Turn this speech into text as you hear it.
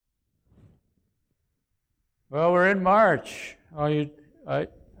Well, we're in March. Oh,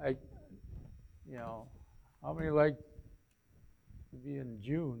 how many like to be in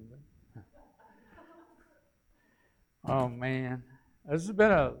June? Oh man, this has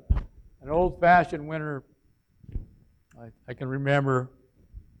been an old-fashioned winter. I can remember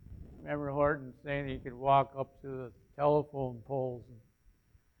Horton saying he could walk up to the telephone poles, and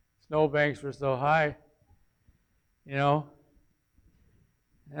snowbanks were so high. Now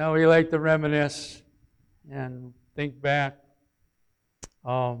we like to reminisce and think back.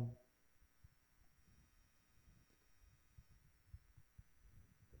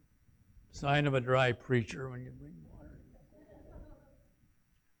 Sign of a dry preacher when you bring water.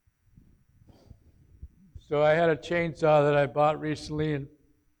 So I had a chainsaw that I bought recently, and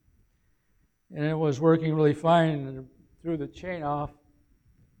it was working really fine, and I threw the chain off.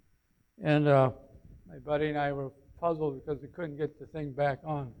 And my buddy and I were puzzled because we couldn't get the thing back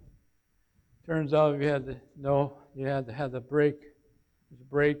on. Turns out you had to have the brake. There's a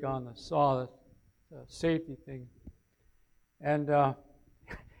brake on the saw, the safety thing. And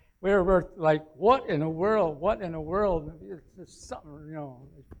we were like, what in the world? What in the world? There's something,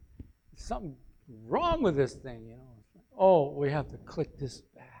 something wrong with this thing, Oh, we have to click this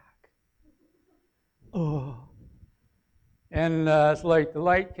back. Oh. And it's like the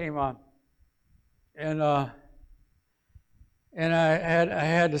light came on. And I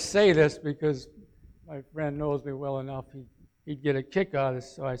had to say this because my friend knows me well enough. He'd get a kick out of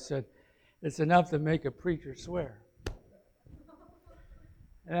this. So I said, it's enough to make a preacher swear.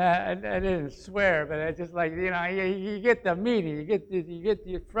 And I didn't swear, but I just like, you get the meaning, you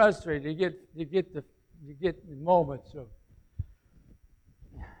get frustrated, you get the moments of,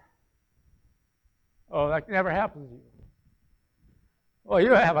 oh, that never happens to you. Oh,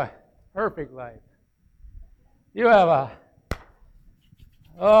 you have a perfect life. You have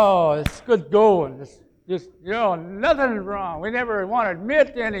it's good going. It's just, nothing's wrong. We never want to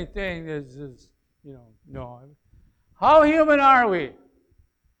admit to anything. No. How human are we?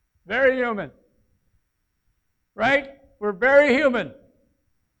 Very human. Right? We're very human.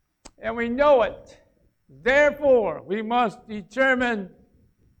 And we know it. Therefore, we must determine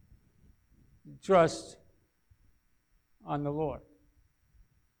to trust on the Lord.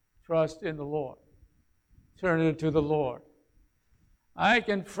 Trust in the Lord. Turn it to the Lord. I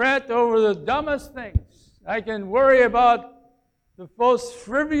can fret over the dumbest things. I can worry about the most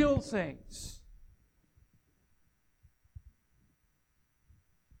trivial things.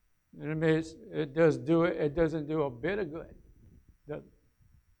 It doesn't do a bit of good.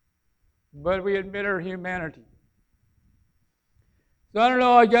 But we admit our humanity. So I don't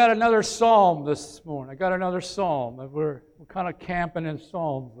know, I got another psalm this morning. We're kind of camping in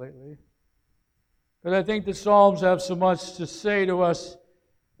psalms lately. But I think the Psalms have so much to say to us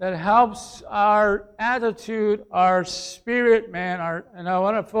that helps our attitude, our spirit man, and I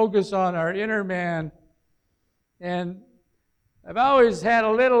want to focus on our inner man. And I've always had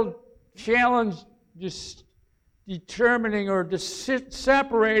a little challenge just determining or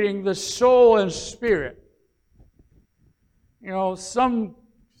separating the soul and spirit. Some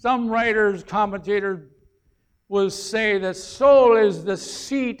writers, commentators will say that soul is the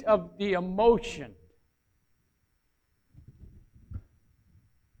seat of the emotion.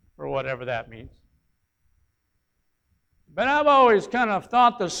 Or whatever that means. But I've always kind of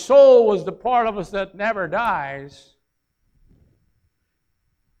thought the soul was the part of us that never dies.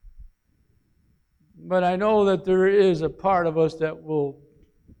 But I know that there is a part of us that will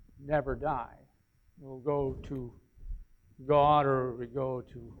never die. We'll go to God or we go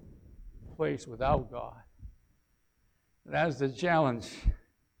to a place without God. That's the challenge.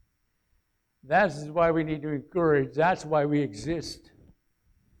 That's why we need to encourage. That's why we exist.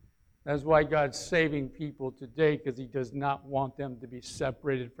 That's why God's saving people today, because He does not want them to be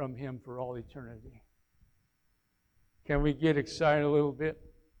separated from Him for all eternity. Can we get excited a little bit?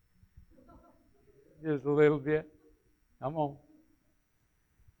 Just a little bit. Come on.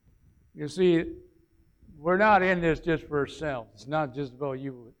 You see, we're not in this just for ourselves. It's not just about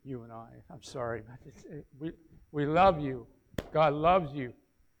you and I. I'm sorry. We love you. God loves you.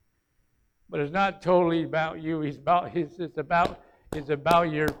 But it's not totally about you. It's about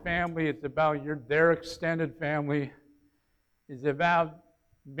your family. It's about their extended family. It's about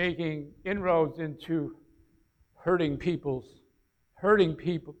making inroads into hurting people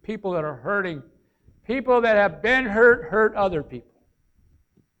that are hurting. People that have been hurt other people.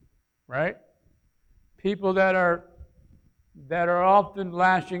 Right? People that are often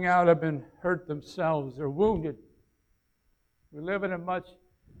lashing out have been hurt themselves or wounded. We live in a much...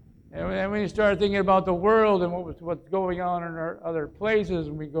 And when you start thinking about the world and what's going on in our other places,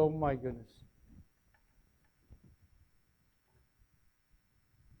 and we go, my goodness.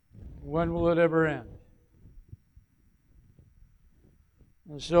 When will it ever end?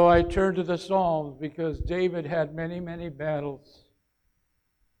 And so I turn to the Psalms because David had many, many battles.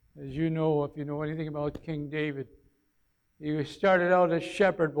 As you know, if you know anything about King David, he started out as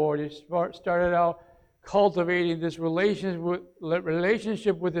shepherd boy. He started out cultivating this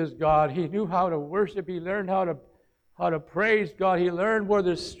relationship with his God. He knew how to worship. He learned how to praise God. He learned where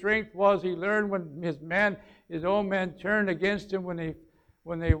the strength was. He learned when his own men turned against him, when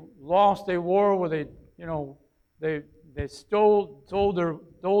they lost a war, where they stole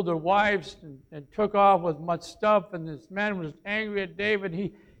their wives and took off with much stuff, and this man was angry at David.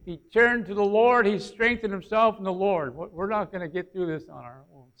 He turned to the Lord. He strengthened himself in the Lord. We're not going to get through this on our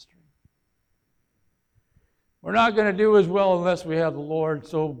own strength. We're not going to do as well unless we have the Lord.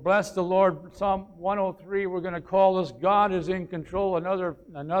 So bless the Lord. Psalm 103, we're going to call this God is in control.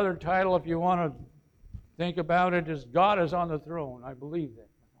 Another title, if you want to think about it, is God is on the throne. I believe that.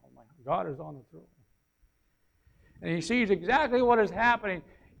 God is on the throne. And He sees exactly what is happening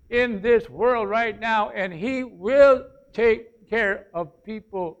in this world right now, and He will take care of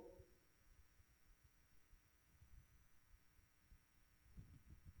people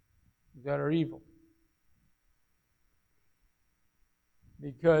that are evil.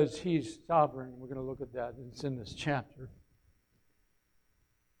 Because He's sovereign. We're going to look at that. It's in this chapter.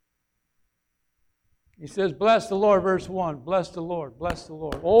 He says, bless the Lord, verse 1. Bless the Lord, bless the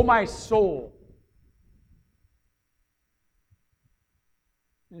Lord. Oh, my soul.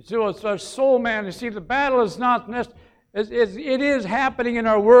 And so it's our soul, man. You see, the battle is not necessarily, it is happening in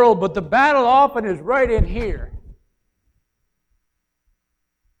our world, but the battle often is right in here.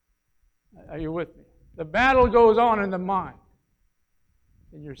 Are you with me? The battle goes on in the mind,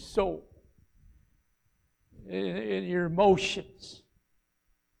 in your soul, in your emotions.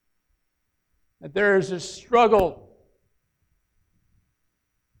 That there is a struggle.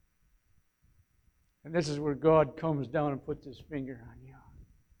 And this is where God comes down and puts His finger on you.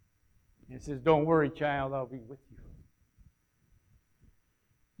 And He says, don't worry, child, I'll be with you.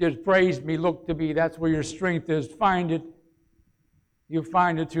 Just praise me, look to me. That's where your strength is. Find it. You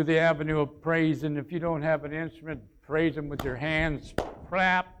find it through the avenue of praise. And if you don't have an instrument, praise Him with your hands.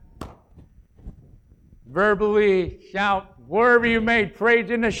 Clap. Verbally shout. Wherever you may, praise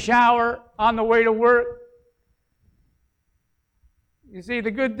in the shower, on the way to work. You see,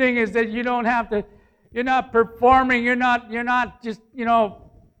 the good thing is that you don't have to, you're not performing, you're not just,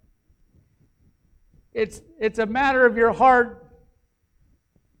 it's a matter of your heart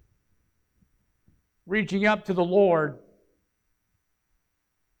reaching up to the Lord.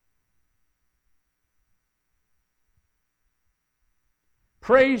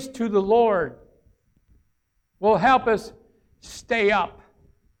 Praise to the Lord will help us stay up.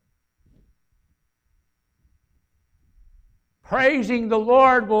 Praising the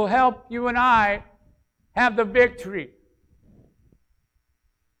Lord will help you and I have the victory.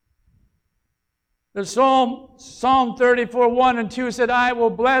 The Psalm 34, 1 and 2 said, I will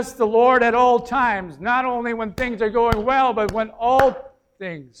bless the Lord at all times, not only when things are going well, but when all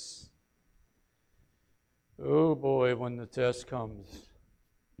things. Oh boy, when the test comes.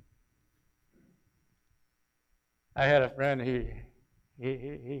 I had a friend,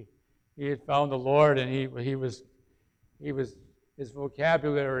 he had found the Lord, and his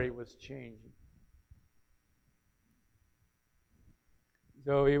vocabulary was changing.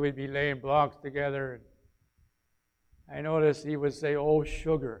 So he would be laying blocks together, and I noticed he would say, oh,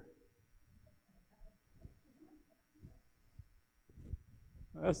 sugar.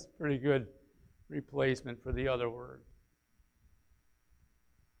 That's a pretty good replacement for the other word.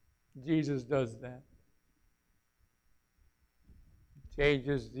 Jesus does that.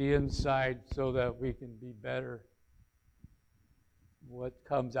 Changes the inside so that we can be better. What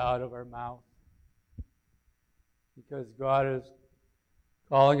comes out of our mouth. Because God is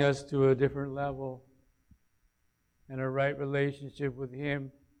calling us to a different level and a right relationship with Him.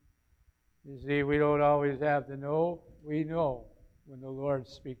 You see, we don't always have to know. We know when the Lord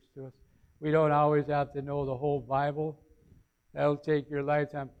speaks to us. We don't always have to know the whole Bible. That'll take your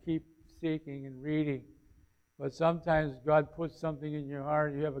lifetime. Keep seeking and reading. But sometimes God puts something in your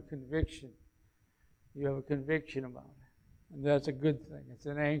heart, you have a conviction. You have a conviction about it. And that's a good thing. It's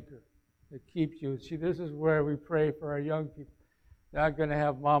an anchor that keeps you. See, this is where we pray for our young people. They're not going to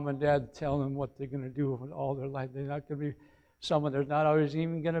have mom and dad tell them what they're going to do with all their life. They're not going to be someone. There's not always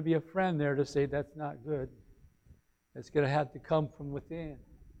even going to be a friend there to say that's not good. It's going to have to come from within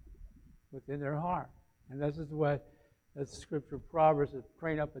their heart. And this is what That's scripture, Proverbs, that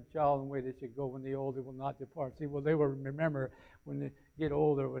train up a child in the way they should go. When they're old, they will not depart. See, well, they will remember when they get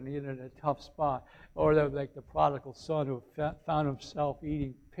older, when they're in a tough spot. Or they're like the prodigal son who found himself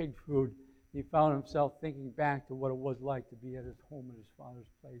eating pig food. He found himself thinking back to what it was like to be at his home in his father's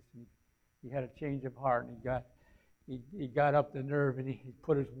place. And he had a change of heart, and he got up the nerve, and he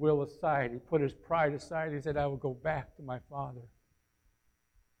put his will aside. He put his pride aside. He said, I will go back to my father.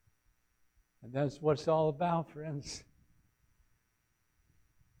 And that's what it's all about, friends.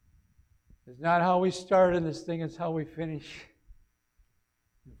 It's not how we start in this thing, it's how we finish.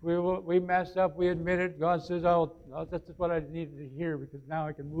 If we mess up, we admit it. God says, oh, that's what I needed to hear, because now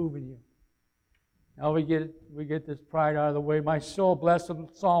I can move in you. Now we get this pride out of the way. My soul, bless him,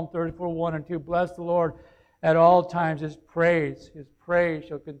 Psalm 34, 1 and 2. Bless the Lord at all times. His praise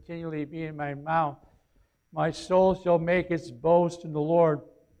shall continually be in my mouth. My soul shall make its boast in the Lord.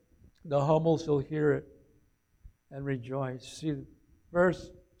 The humble shall hear it and rejoice. See, verse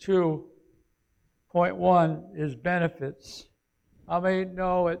 2.1 is benefits. How many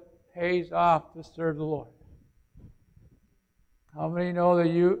know it pays off to serve the Lord? How many know that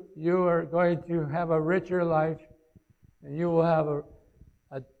you are going to have a richer life and you will have a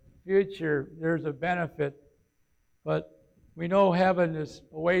future? There's a benefit. But we know heaven is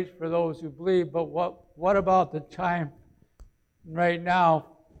awaits for those who believe. But what about the time right now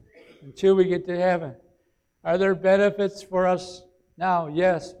until we get to heaven? Are there benefits for us now?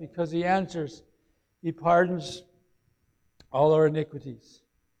 Yes, because He answers. He pardons all our iniquities.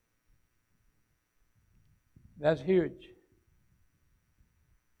 That's huge.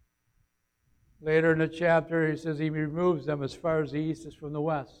 Later in the chapter, he says He removes them as far as the east is from the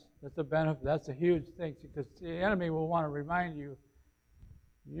west. That's a benefit. That's a huge thing, because the enemy will want to remind you,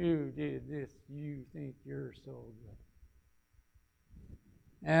 you did this. You think you're so good.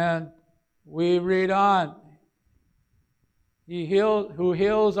 And we read on. Who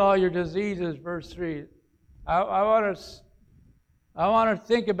heals all your diseases, verse 3. I want to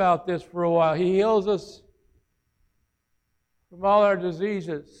think about this for a while. He heals us from all our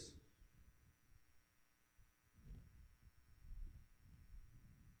diseases.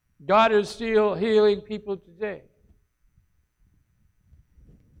 God is still healing people today.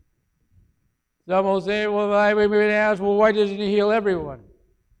 Some will say, well, I would ask, well, why doesn't He heal everyone?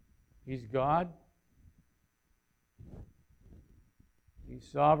 He's God. He's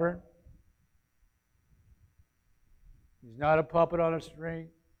sovereign. He's not a puppet on a string,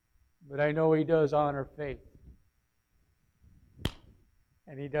 but I know He does honor faith.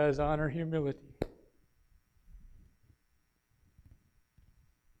 And He does honor humility.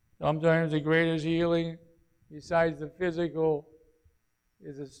 Sometimes the greatest healing, besides the physical,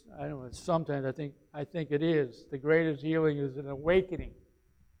 is I don't know. Sometimes I think it is the greatest healing is an awakening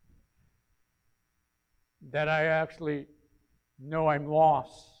that I actually know I'm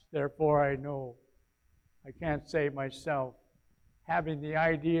lost. Therefore, I know I can't save myself. Having the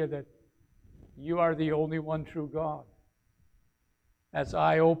idea that you are the only one true God. That's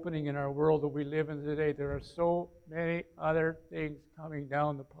eye-opening in our world that we live in today. There are so many other things coming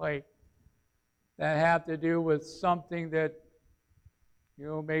down the pike that have to do with something that,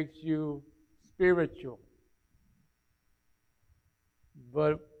 makes you spiritual.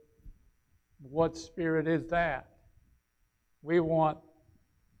 But what spirit is that? We want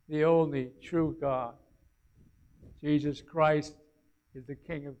the only true God. Jesus Christ is the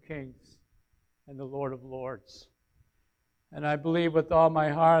King of Kings and the Lord of Lords. And I believe with all my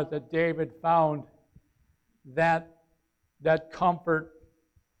heart that David found that comfort,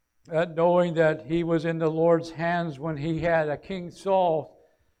 that knowing that he was in the Lord's hands when he had a King Saul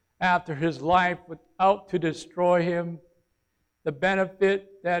after his life out to destroy him. The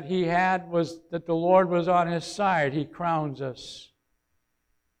benefit that he had was that the Lord was on his side. He crowns us.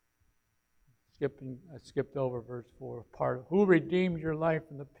 I skipped over verse 4. Who redeemed your life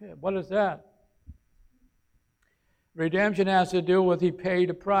from the pit? What is that? Redemption has to do with He paid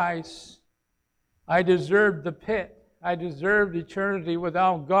a price. I deserved the pit. I deserved eternity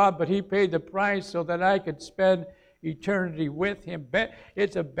without God, but He paid the price so that I could spend eternity with Him.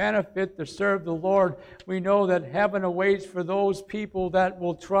 It's a benefit to serve the Lord. We know that heaven awaits for those people that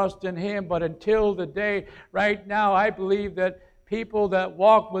will trust in Him, but until the day, right now, I believe that people that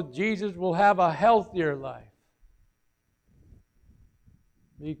walk with Jesus will have a healthier life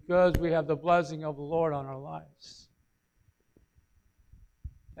because we have the blessing of the Lord on our lives.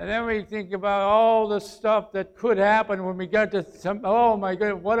 And then we think about all the stuff that could happen when we get to oh my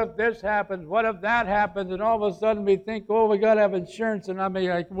goodness, what if this happens? What if that happens? And all of a sudden we think, oh, we got to have insurance. And I mean,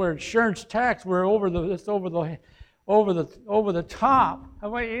 like we're insurance tax. We're over the top. I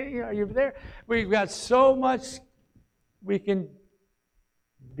mean, are you there? We've got so much we can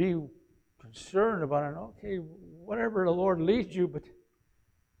be concerned about it. Okay, whatever the Lord leads you, but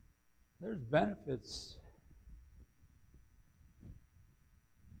there's benefits.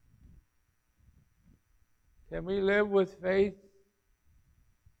 Can we live with faith?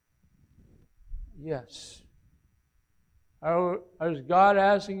 Yes. Is God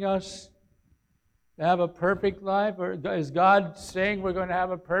asking us to have a perfect life? Or is God saying we're going to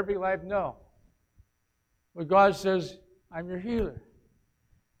have a perfect life? No. But God says, I'm your healer.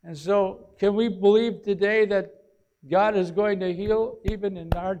 And so, can we believe today that God is going to heal even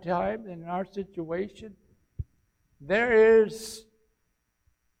in our time, in our situation? There is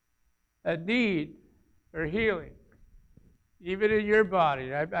a need for healing, even in your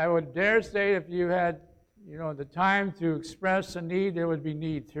body. I would dare say if you had, the time to express a need, there would be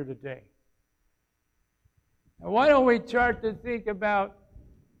needs here today. And why don't we start to think about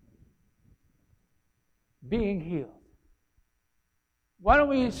being healed? Why don't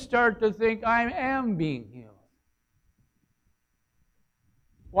we start to think, I am being healed?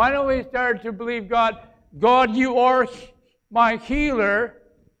 Why don't we start to believe, God, you are my healer,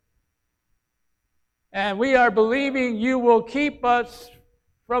 and we are believing you will keep us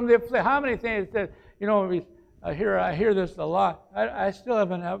from the affliction. How many things that, I hear this a lot. I still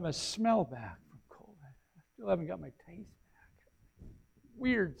haven't had my smell back from cold. I still haven't got my taste back.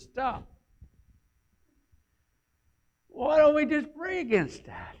 Weird stuff. Why don't we just pray against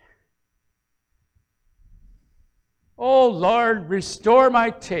that? Oh, Lord, restore my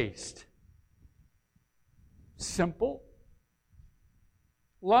taste. Simple.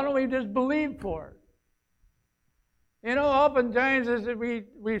 Why don't we just believe for it? Oftentimes as we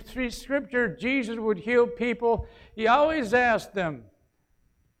see Scripture, Jesus would heal people. He always asked them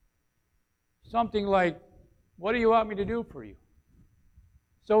something like, what do you want me to do for you?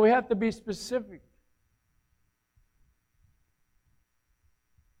 So we have to be specific.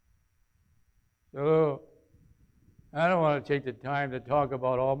 So, I don't want to take the time to talk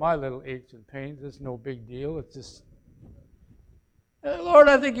about all my little aches and pains. It's no big deal. It's just, Lord,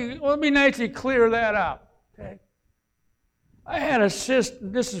 I think it would be nice to clear that up. Okay? I had a cyst,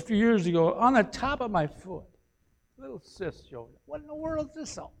 this is a few years ago, on the top of my foot. Little cyst showed up. What in the world is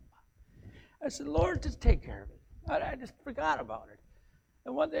this all about? I said, Lord, just take care of it. I just forgot about it.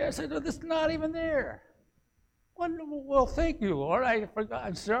 And one day I said, this is not even there. Well, thank you, Lord. I forgot.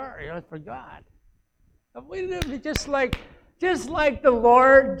 I'm sorry, I forgot. We live just like the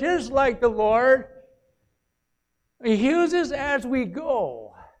Lord. He heals us as we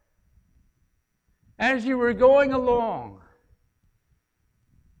go. As you were going along.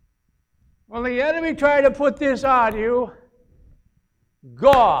 When the enemy tried to put this on you,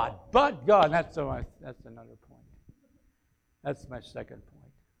 but God, that's another point. That's my second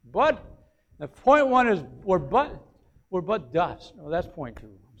point. But, the point one is, we're but dust. Oh, that's point two.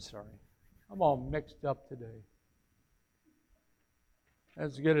 I'm sorry. I'm all mixed up today.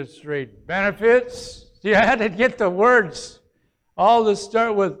 Let's get it straight. Benefits. See, I had to get the words all to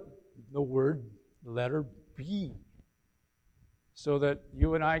start with the word, the letter B, so that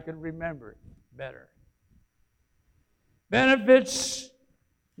you and I can remember it better. Benefits,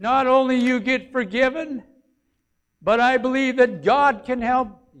 not only you get forgiven, but I believe that God can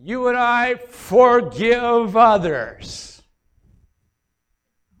help you and I forgive others.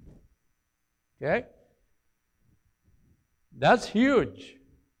 Okay? That's huge.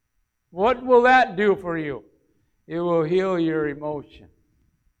 What will that do for you? It will heal your emotion.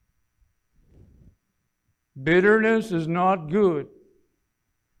 Bitterness is not good.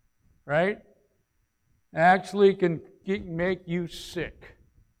 Right? Actually can make you sick.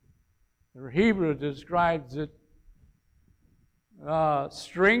 The Hebrew describes it,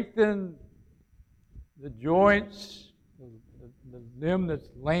 strengthen the joints, the limb that's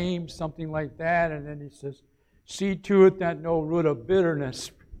lame, something like that. And then he says, see to it that no root of bitterness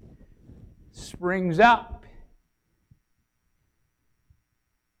springs up.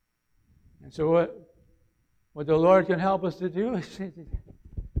 And so what the Lord can help us to do is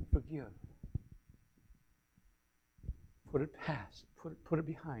forgive. Put it past. Put it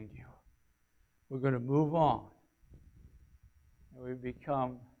behind you. We're going to move on. And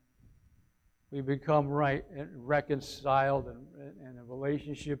we become right and reconciled in a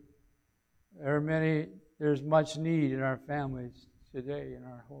relationship. There's much need in our families today, in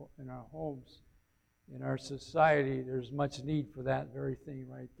our homes, in our society. There's much need for that very thing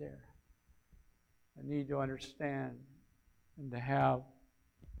right there. I need to understand and to have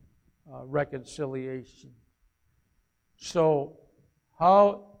reconciliation. So,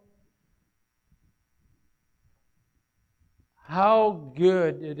 how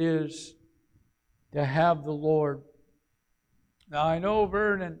good it is to have the Lord Now, I know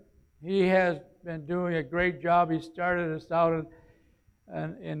Vernon, he has been doing a great job. He started us out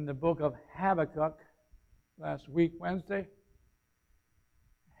in the book of Habakkuk last week, Wednesday.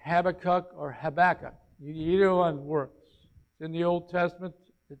 Habakkuk or Habakkuk. Either one works. It's in the Old Testament.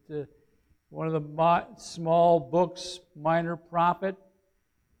 It's one of the small books, minor prophet.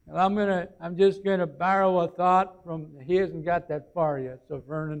 And I'm just going to borrow a thought from, he hasn't got that far yet, so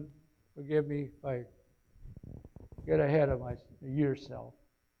Vernon, forgive me if I get ahead of yourself.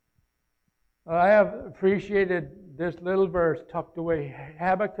 I have appreciated this little verse tucked away,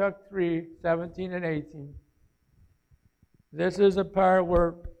 Habakkuk 3, 17 and 18. This is a part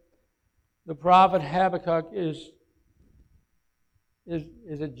where the prophet Habakkuk is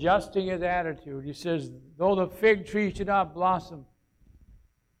adjusting his attitude. He says, though the fig tree should not blossom,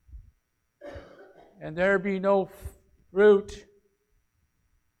 and there be no fruit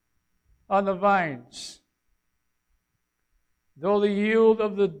on the vines, though the yield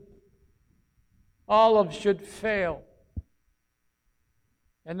of the olive should fail,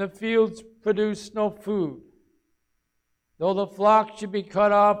 and the fields produce no food, though the flock should be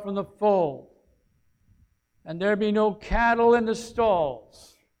cut off from the fold, and there be no cattle in the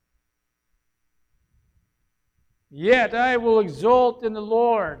stalls, yet I will exult in the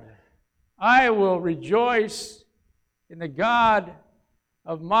Lord. I will rejoice in the God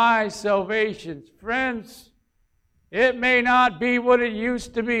of my salvation. Friends, it may not be what it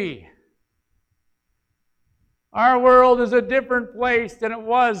used to be. Our world is a different place than it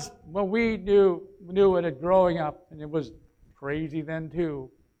was when we knew it growing up, and it was crazy then too.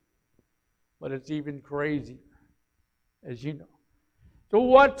 But it's even crazier, as you know. So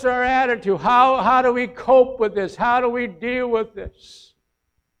what's our attitude? How do we cope with this? How do we deal with this?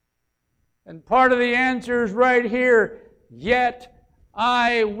 And part of the answer is right here. Yet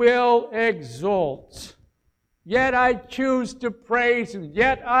I will exult. Yet I choose to praise Him.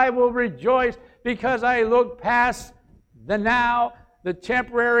 Yet I will rejoice because I look past the now, the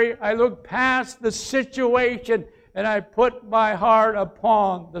temporary. I look past the situation and I put my heart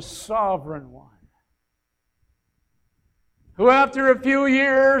upon the Sovereign One, who after a few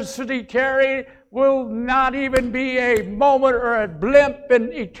years to be carried will not even be a moment or a blimp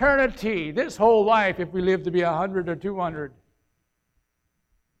in eternity. This whole life, if we live to be 100 or 200,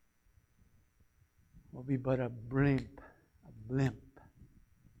 will be but a blimp. A blimp.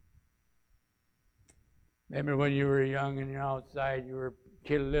 Remember when you were young and you're outside, you were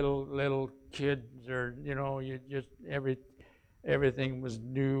little kids, or you just everything was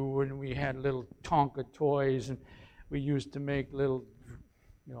new, and we had little Tonka toys, and we used to make little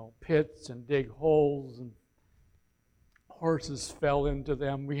pits and dig holes, and horses fell into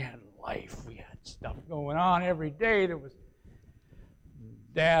them. We had life. We had stuff going on every day. There was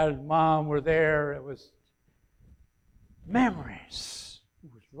Dad and Mom were there. It was memories.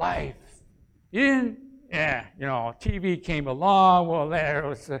 It was life. TV came along. Well, there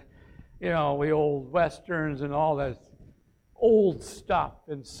was the old westerns and all that old stuff.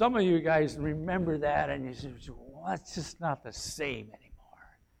 And some of you guys remember that, and you say, well, that's just not the same anymore.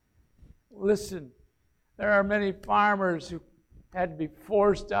 Listen, there are many farmers who had to be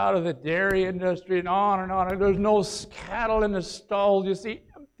forced out of the dairy industry and on and on. And there's no cattle in the stalls. You see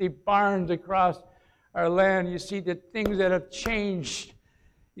empty barns across our land. You see the things that have changed.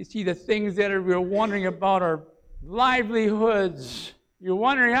 You see the things that we're wondering about our livelihoods. You're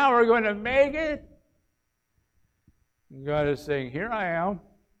wondering how we're going to make it. And God is saying, here I am.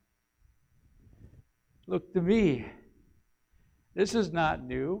 Look to me. This is not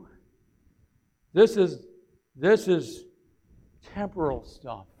new. This is temporal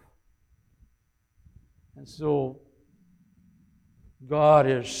stuff. And so God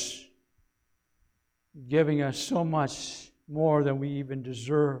is giving us so much more than we even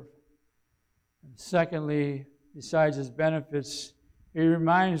deserve. And secondly, besides His benefits, He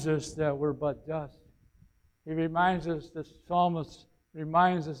reminds us that we're but dust. He reminds us, the psalmist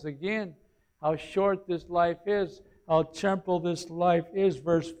reminds us again how short this life is, how temporal this life is,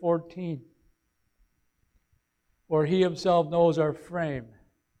 verse 14. For He Himself knows our frame.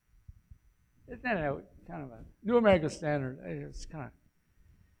 Isn't that kind of a New American Standard? It's kind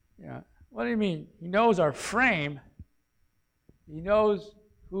of, what do you mean? He knows our frame. He knows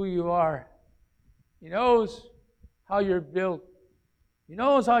who you are. He knows how you're built. He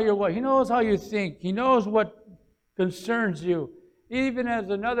knows how you're what. He knows how you think. He knows what concerns you. Even as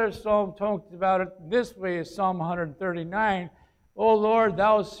another psalm talks about it this way, is Psalm 139. Oh Lord,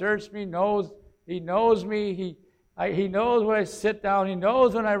 Thou search me. He knows me. He knows when I sit down. He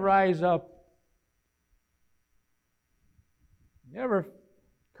knows when I rise up. Never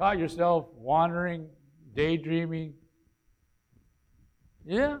caught yourself wandering, daydreaming,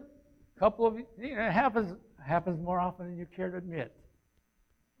 Yeah, a couple of it happens more often than you care to admit.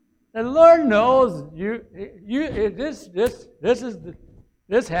 The Lord knows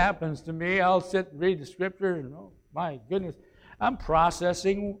this happens to me. I'll sit and read the scripture, and oh my goodness, I'm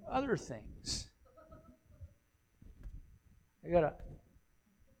processing other things. I gotta,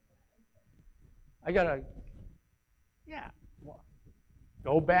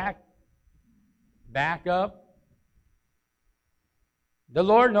 go back up. The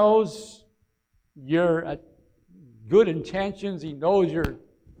Lord knows your good intentions. He knows your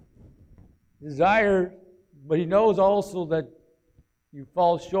desire, but He knows also that you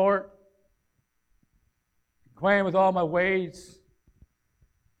fall short. Acquainted with all my ways.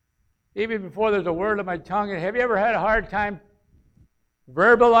 Even before there's a word on my tongue. Have you ever had a hard time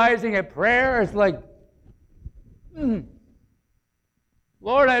verbalizing a prayer? It's like,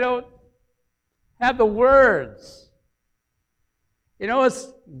 Lord, I don't have the words. You know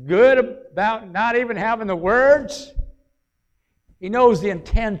what's good about not even having the words? He knows the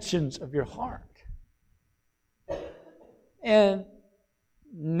intentions of your heart. And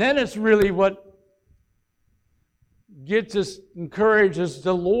then it's really what gets us encouraged as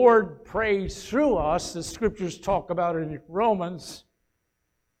the Lord prays through us. The scriptures talk about it in Romans,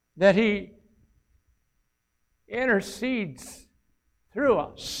 that He intercedes through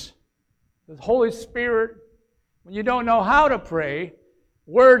us. The Holy Spirit, when you don't know how to pray,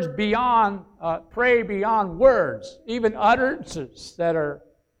 pray beyond words, even utterances that are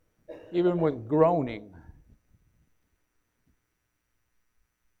even with groaning.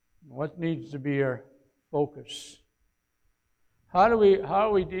 What needs to be our focus? How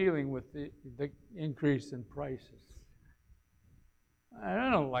are we dealing with the increase in prices? I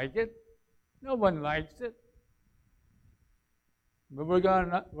don't like it. No one likes it. But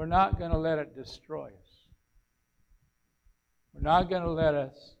we're not going to let it destroy us. We're not going to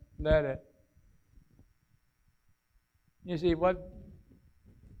let it. You see, what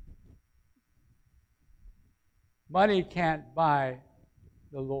money can't buy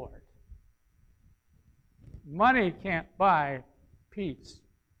the Lord. Money can't buy peace.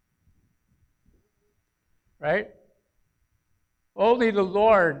 Right? Only the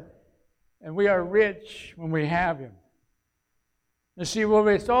Lord, and we are rich when we have Him. You see, when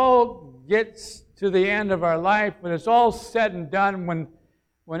it all gets to the end of our life, when it's all said and done,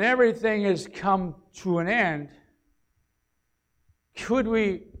 when everything has come to an end, could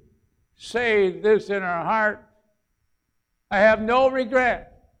we say this in our heart? I have no regret.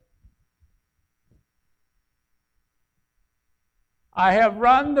 I have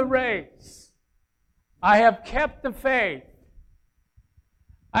run the race. I have kept the faith.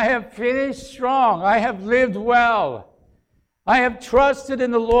 I have finished strong. I have lived well. I have trusted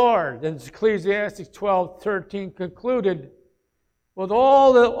in the Lord. And Ecclesiastes 12:13 concluded, with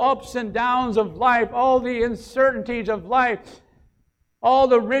all the ups and downs of life, all the uncertainties of life, all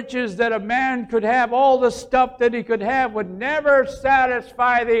the riches that a man could have, all the stuff that he could have would never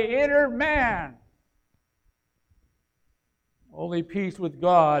satisfy the inner man. Only peace with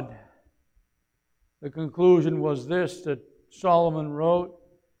God. The conclusion was this that Solomon wrote,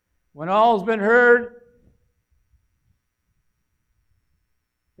 when all's been heard,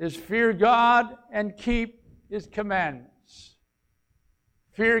 is fear God and keep His commandments.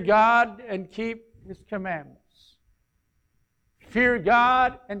 Fear God and keep His commandments. Fear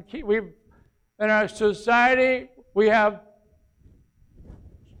God and keep. In our society, we have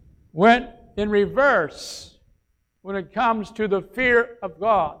went in reverse when it comes to the fear of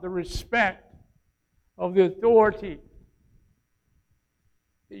God, the respect of the authority.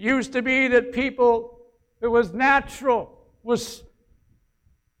 It used to be that people, it was natural, it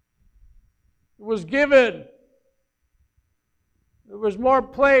was given. There was more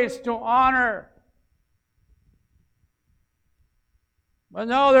place to honor. But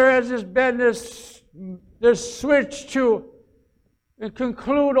now there has just been this switch to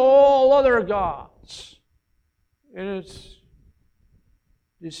conclude all other gods. And it's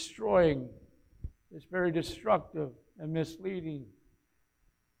destroying. It's very destructive and misleading.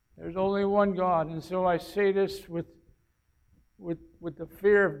 There's only one God. And so I say this with the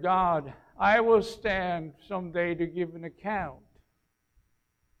fear of God. I will stand someday to give an account.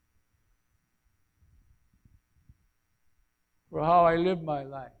 For how I lived my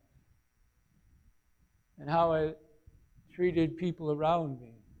life. And how I treated people around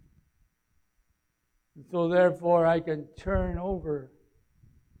me. And so therefore I can turn over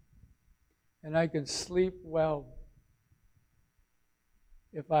and I can sleep well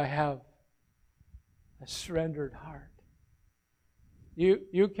if I have a surrendered heart.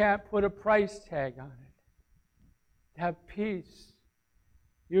 You can't put a price tag on it. To have peace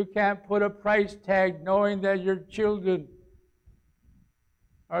You can't put a price tag knowing that your children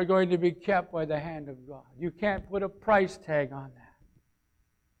are going to be kept by the hand of God. You can't put a price tag on that.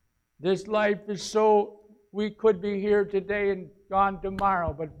 This life is so, we could be here today and gone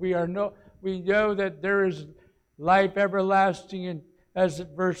tomorrow, but we know that there is life everlasting. And as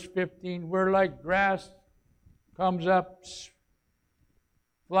at verse 15, we're like grass comes up,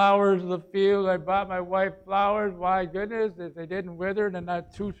 flowers of the field. I bought my wife flowers. Why goodness, if they didn't wither in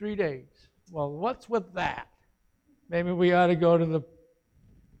not 2-3 days. Well, what's with that? Maybe we ought to go to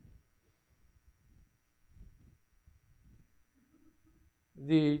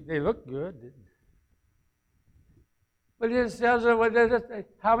they look good. But it says,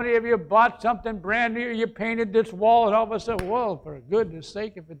 how many of you bought something brand new? You painted this wall, and all of a sudden, whoa, for goodness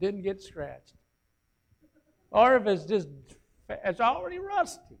sake, if it didn't get scratched. Or if it's already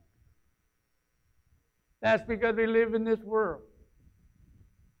rusty. That's because we live in this world.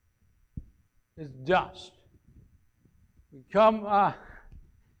 It's dust. We come out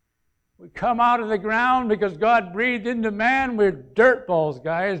of the ground because God breathed into man. We're dirt balls,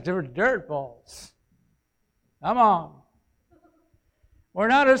 guys. We're dirt balls. Come on. We're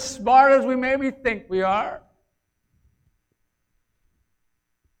not as smart as we maybe think we are.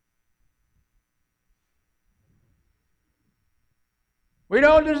 We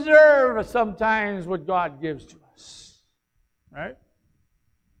don't deserve sometimes what God gives to us. Right?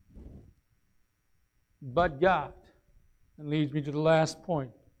 But God. And leads me to the last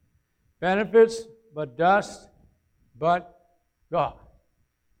point. Benefits, but dust, but God.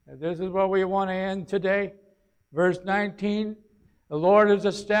 And this is what we want to end today. Verse 19, the Lord has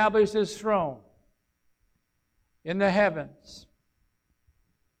established His throne in the heavens.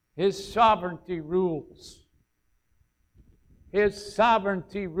 His sovereignty rules. His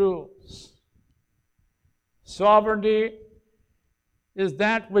sovereignty rules. Sovereignty is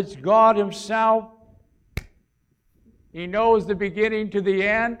that which God Himself, He knows the beginning to the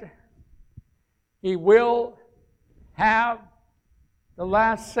end. He will have the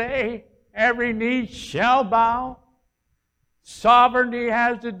last say. Every knee shall bow. Sovereignty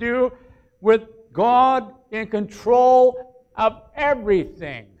has to do with God in control of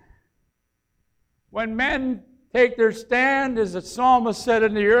everything. When men take their stand, as the psalmist said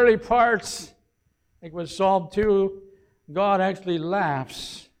in the early parts, I think it was Psalm 2, God actually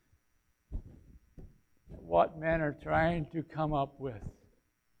laughs at what men are trying to come up with.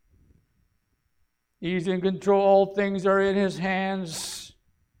 He's in control. All things are in His hands.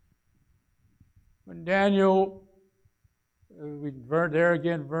 When Daniel,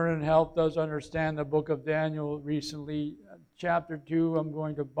 Vernon helped us understand the book of Daniel recently. Chapter 2, I'm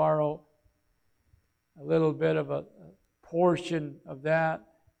going to borrow a little bit of a portion of that.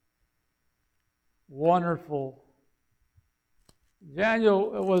 Wonderful.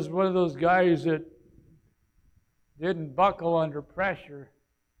 Daniel was one of those guys that didn't buckle under pressure,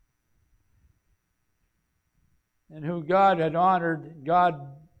 and who God had honored. God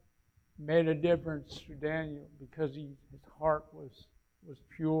made a difference to Daniel because his heart was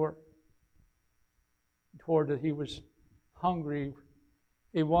pure toward it. He was hungry.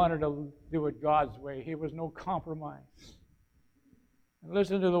 He wanted to do it God's way. He was no compromise. And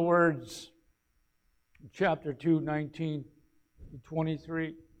listen to the words, chapter 2, 19 to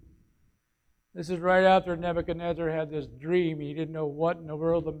 23. This is right after Nebuchadnezzar had this dream. He didn't know what in the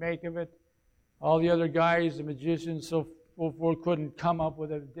world to make of it. All the other guys, the magicians, so forth, couldn't come up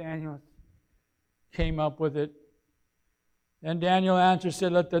with it. Daniel came up with it. Then Daniel answered,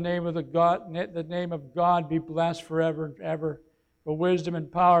 said, "Let the name of God be blessed forever and ever. For wisdom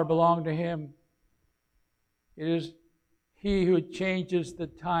and power belong to Him. It is He who changes the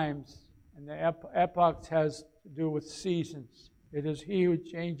times." And the epochs has to do with seasons. It is He who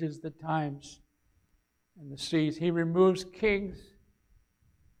changes the times and the seasons. He removes kings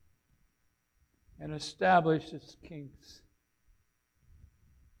and establishes kings.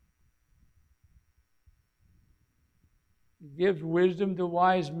 He gives wisdom to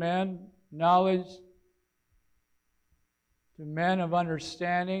wise men, knowledge to men of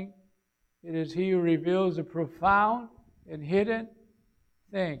understanding. It is He who reveals the profound and hidden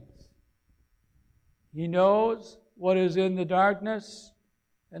things. He knows what is in the darkness,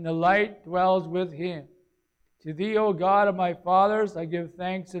 and the light dwells with Him. To Thee, O God of my fathers, I give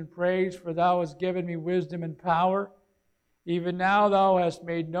thanks and praise, for Thou hast given me wisdom and power. Even now Thou hast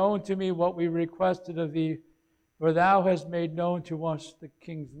made known to me what we requested of Thee, for Thou hast made known to us the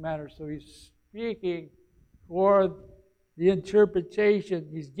king's matter. So he's speaking for the interpretation.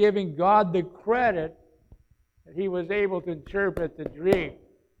 He's giving God the credit that He was able to interpret the dream.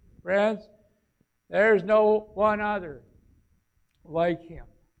 Friends, there's no one other like Him.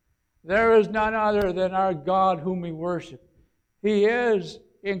 There is none other than our God whom we worship. He is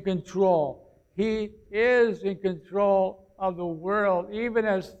in control. He is in control of the world, even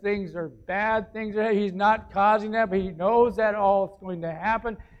as things are bad, He's not causing that, but He knows that all is going to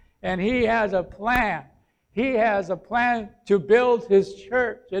happen, and He has a plan. He has a plan to build His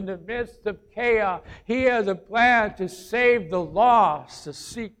church in the midst of chaos. He has a plan to save the lost, to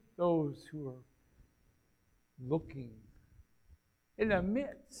seek those who are looking in the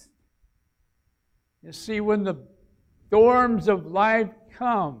midst. You see, when the storms of life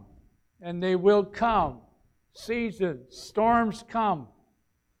come, and they will come, seasons, storms come,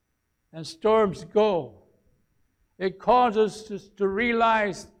 and storms go, it causes us to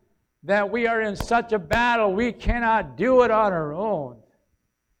realize that we are in such a battle, we cannot do it on our own.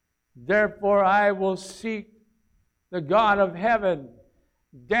 Therefore, I will seek the God of heaven.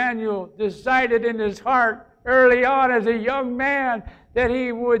 Daniel decided in his heart early on as a young man that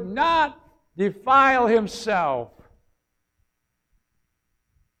he would not defile himself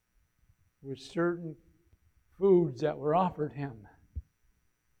with certain foods that were offered him.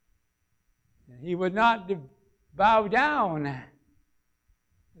 And he would not bow down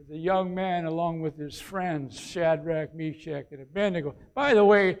as a young man along with his friends, Shadrach, Meshach, and Abednego. By the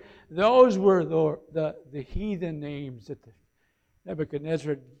way, those were the heathen names that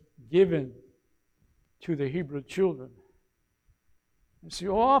Nebuchadnezzar had given to the Hebrew children. And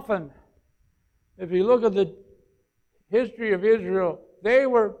so often, if you look at the history of Israel, they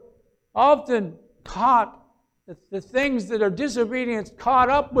were often caught, the things that are disobedience caught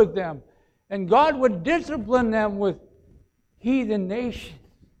up with them. And God would discipline them with heathen nations,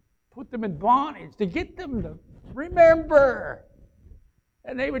 put them in bondage to get them to remember.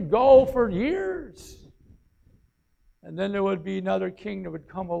 And they would go for years. And then there would be another king that would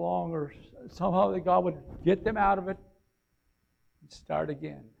come along, or somehow God would get them out of it and start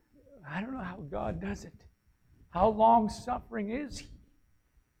again. I don't know how God does it. How long-suffering is He?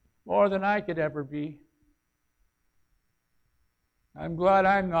 More than I could ever be. I'm glad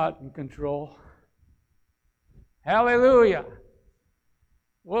I'm not in control. Hallelujah.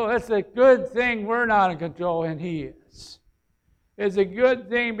 Well, it's a good thing we're not in control and He is. It's a good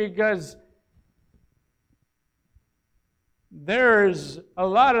thing because there's a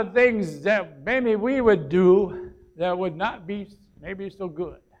lot of things that maybe we would do that would not be maybe so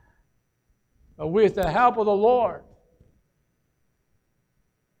good. But with the help of the Lord,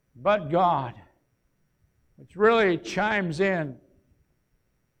 but God, which really chimes in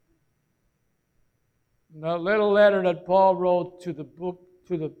the little letter that Paul wrote to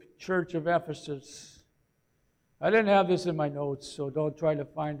the church of Ephesus. I didn't have this in my notes, so don't try to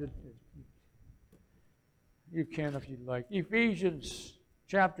find it. You can if you'd like. Ephesians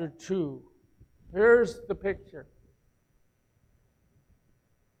chapter 2. Here's the picture.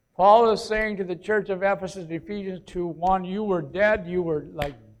 Paul is saying to the church of Ephesus, Ephesians 2:1, you were dead, you were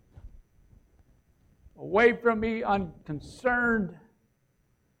like away from me, unconcerned.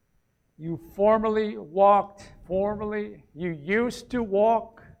 You you used to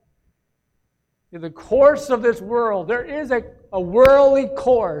walk in the course of this world. There is a worldly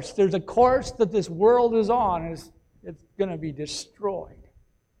course. There's a course that this world is on. It's going to be destroyed.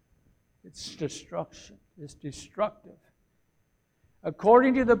 It's destruction. It's destructive.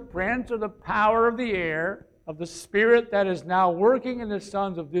 According to the prince of the power of the air, of the spirit that is now working in the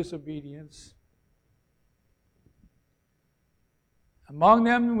sons of disobedience, among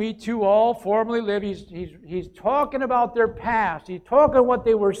them we too all formerly lived. He's talking about their past. He's talking what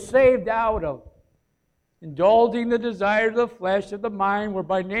they were saved out of. Indulging the desires of the flesh of the mind, were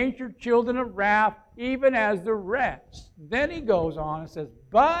by nature children of wrath, even as the rest. Then he goes on and says,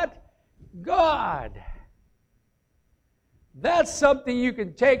 but God. That's something you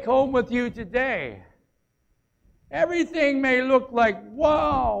can take home with you today. Everything may look like,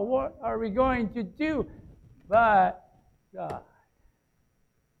 wow, what are we going to do? But God.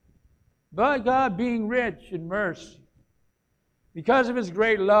 But God, being rich in mercy, because of His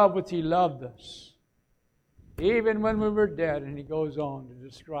great love which He loved us, even when we were dead, and he goes on to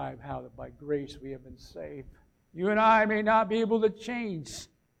describe how that by grace we have been saved. You and I may not be able to change.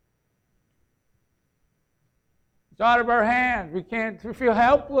 It's out of our hands. We feel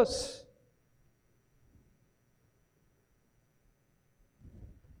helpless.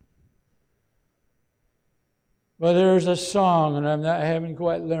 But there's a song, and I haven't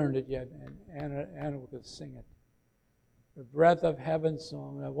quite learned it yet, and Anna will sing it. The Breath of Heaven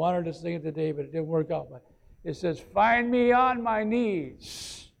song. And I wanted to sing it today, but it didn't work out. But it says, find me on my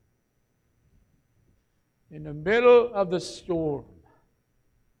knees in the middle of the storm.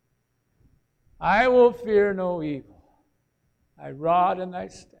 I will fear no evil. Thy rod and thy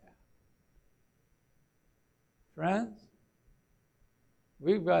staff, Friends,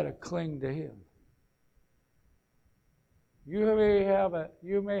 we've got to cling to Him. You may have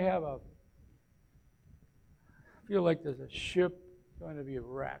feel like there's a ship going to be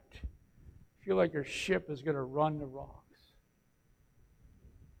wrecked. Feel like your ship is going to run the rocks.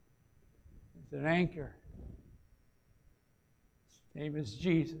 It's an anchor. His name is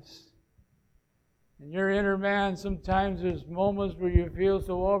Jesus. In your inner man, sometimes there's moments where you feel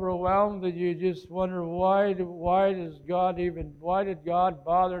so overwhelmed that you just wonder why did God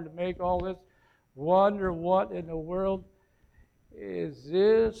bother to make all this? Wonder what in the world is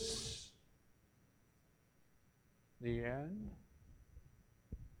this? The end?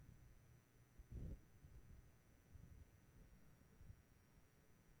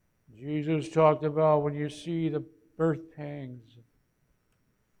 Jesus talked about when you see the birth pangs,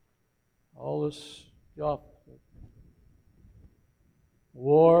 all this stuff,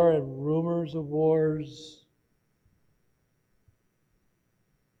 war and rumors of wars.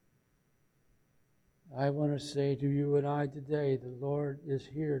 I want to say to you and I today, the Lord is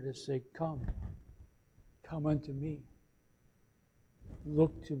here to say, come. Come unto me.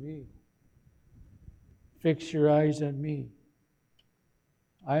 Look to me. Fix your eyes on me.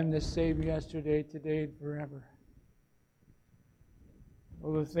 I am the same yesterday, today, and forever.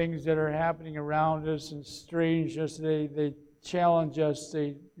 All the things that are happening around us and strange us, they challenge us.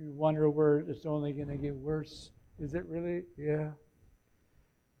 You wonder where it's only going to get worse. Is it really? Yeah.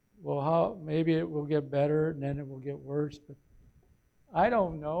 Well, maybe it will get better and then it will get worse. But I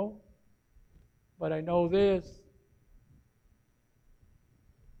don't know. But I know this.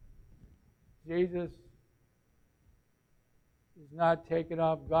 Jesus is not taken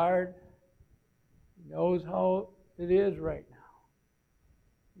off guard. He knows how it is right now.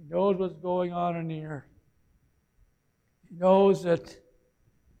 He knows what's going on in the earth. He knows that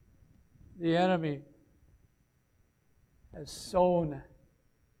the enemy has sown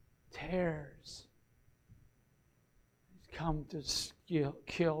tares. He's come to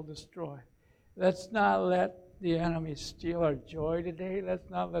kill, destroy. Let's not let the enemy steal our joy today. Let's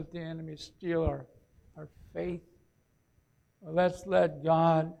not let the enemy steal our faith. Let's let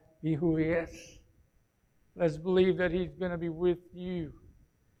God be who He is. Let's believe that He's going to be with you.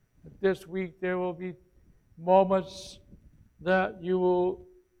 That this week there will be moments that you will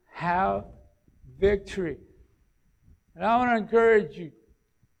have victory. And I want to encourage you,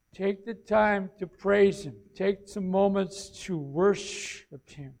 take the time to praise Him. Take some moments to worship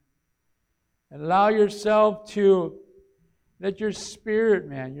Him. And allow yourself to let your spirit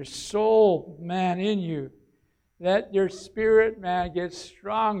man, your soul man in you, let your spirit man get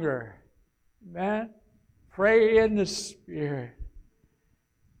stronger. Amen? Pray in the Spirit.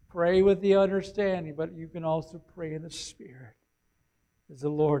 Pray with the understanding, but you can also pray in the Spirit as the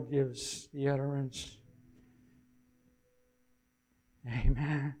Lord gives the utterance.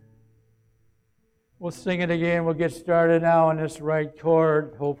 Amen. We'll sing it again. We'll get started now on this right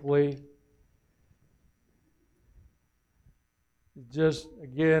chord, hopefully. It just,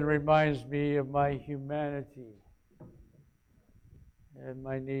 again, reminds me of my humanity and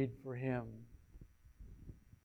my need for Him.